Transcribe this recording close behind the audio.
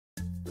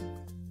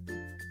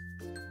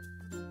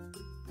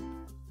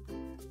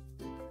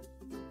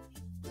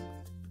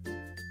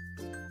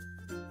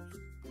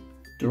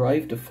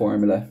derive the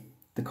formula,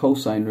 the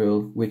cosine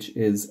rule, which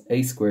is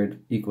a squared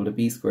equal to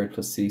b squared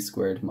plus c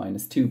squared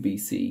minus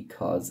 2bc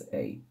cos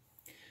a.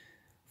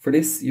 For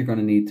this, you're going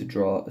to need to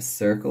draw a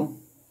circle,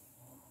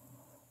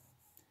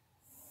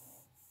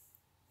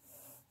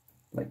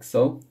 like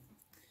so.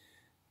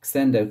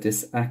 Extend out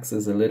this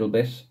axis a little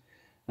bit,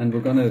 and we're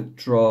going to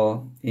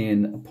draw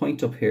in a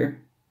point up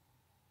here,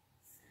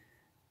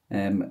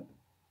 and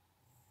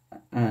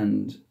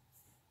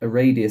a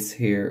radius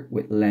here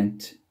with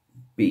length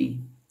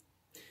b.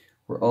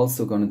 We're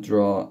also going to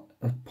draw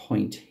a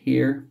point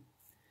here.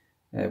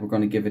 We're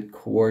going to give it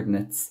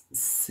coordinates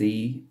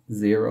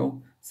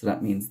c0, so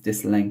that means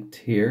this length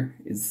here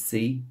is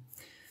c.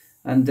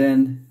 And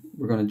then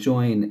we're going to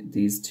join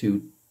these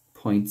two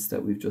points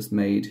that we've just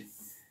made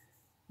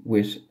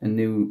with a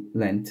new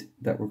length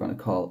that we're going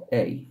to call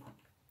a.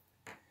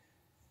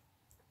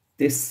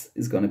 This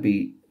is going to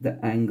be the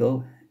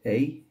angle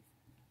a,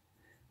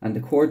 and the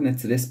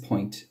coordinates at this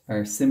point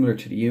are similar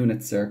to the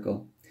unit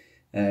circle,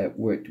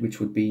 which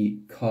would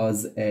be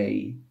cos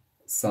a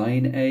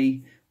sine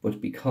a,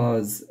 but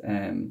because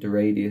the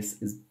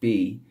radius is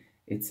b,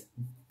 it's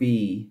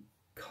b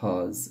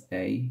cos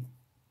a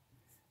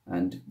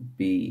and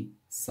b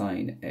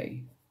sine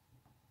a.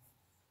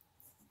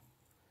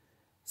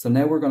 So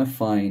now we're going to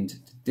find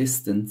the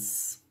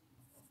distance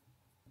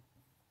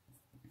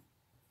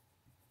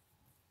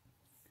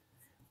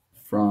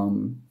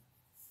from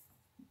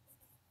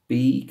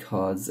b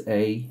cos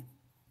a,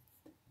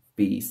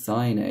 b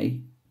sine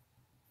a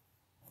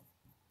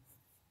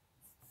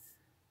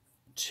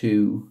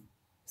to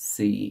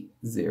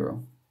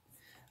c0.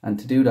 And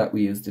to do that,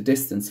 we use the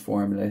distance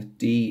formula.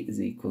 D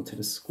is equal to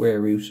the square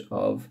root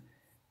of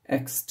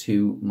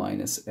x2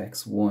 minus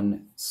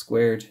x1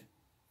 squared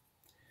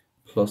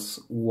plus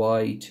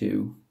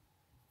y2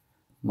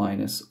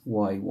 minus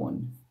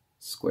y1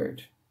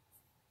 squared.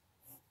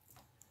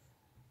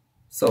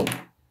 So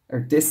our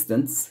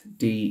distance,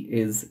 d,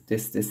 is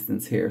this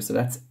distance here. So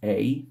that's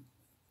a,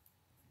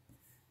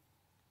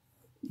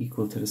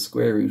 equal to the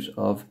square root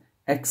of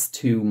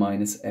x2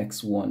 minus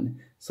x1.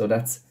 So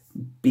that's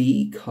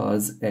b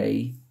cos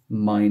a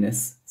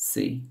minus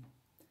c.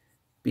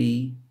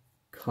 b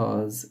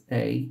cos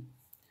a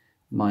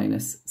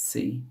minus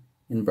c,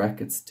 in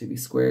brackets to be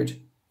squared,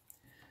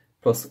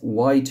 plus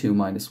y2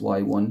 minus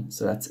y1,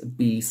 so that's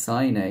b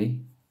sine a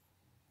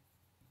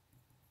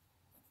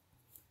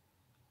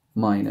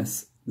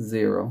minus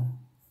 0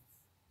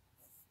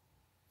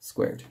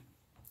 squared.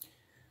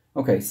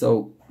 Okay,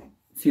 so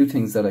a few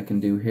things that I can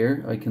do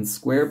here. I can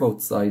square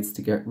both sides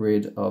to get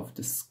rid of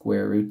the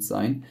square root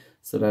sign,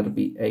 so that'll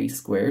be a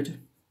squared.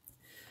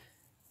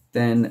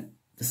 Then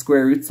the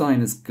square root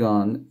sign is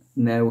gone.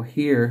 Now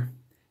here,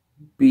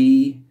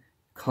 b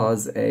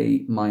cos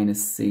a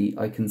minus c,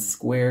 I can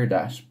square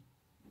that.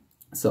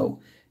 So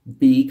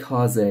b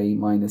cos a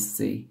minus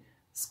c,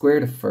 square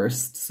the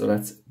first, so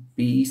that's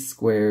b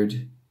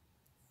squared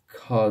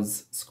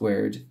cos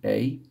squared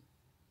a,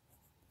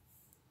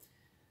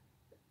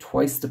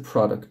 twice the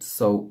product,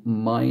 so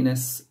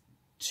minus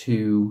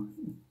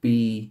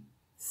 2bc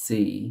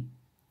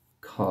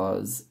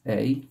cos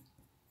a,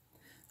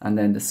 and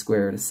then the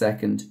square of the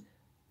second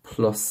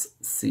plus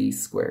c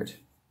squared.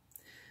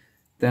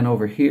 Then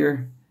over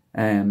here,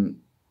 I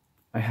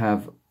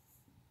have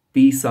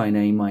b sine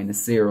a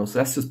minus 0, so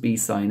that's just b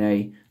sine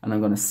a, and I'm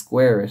going to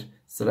square it,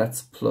 so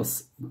that's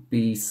plus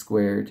b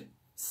squared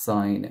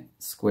sine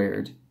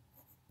squared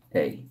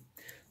a.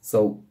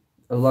 So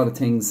a lot of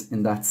things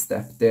in that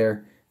step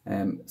there,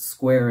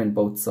 squaring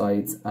both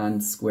sides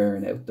and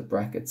squaring out the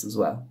brackets as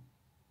well.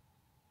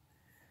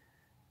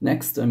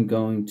 Next, I'm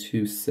going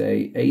to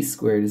say a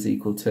squared is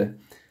equal to,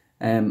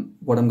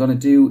 what I'm going to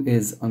do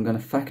is I'm going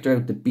to factor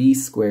out the b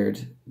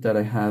squared that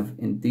I have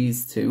in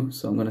these two.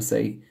 So I'm going to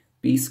say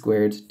b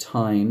squared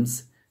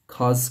times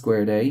cos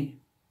squared a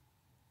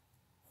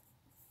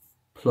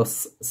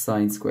plus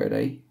sine squared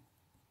a.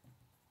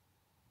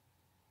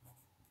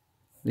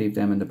 Leave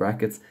them in the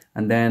brackets.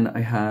 And then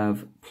I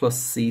have plus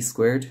c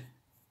squared.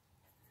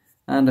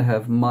 And I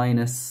have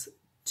minus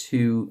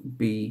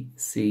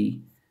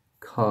 2bc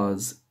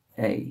cos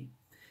a.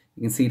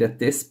 You can see that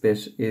this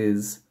bit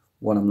is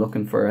what I'm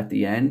looking for at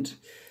the end.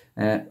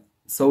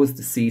 So is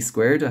the c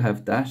squared, I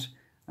have that.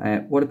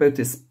 What about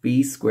this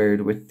b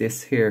squared with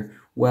this here?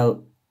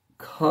 Well,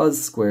 cos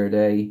squared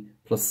a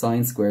plus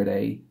sine squared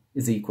a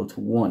is equal to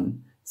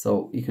 1.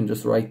 So you can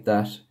just write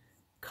that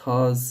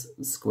cos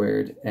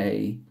squared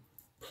a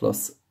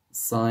plus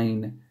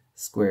sine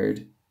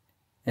squared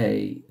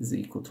a is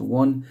equal to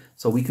 1.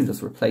 So we can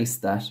just replace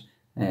that.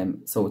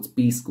 So it's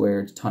b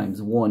squared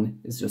times 1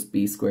 is just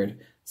b squared.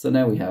 So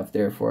now we have,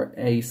 therefore,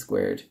 a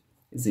squared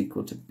is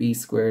equal to b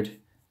squared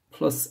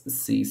plus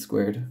c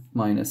squared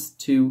minus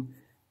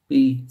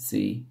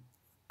 2bc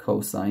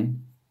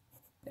cosine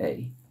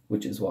a,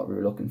 which is what we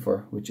were looking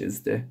for, which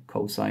is the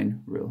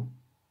cosine rule.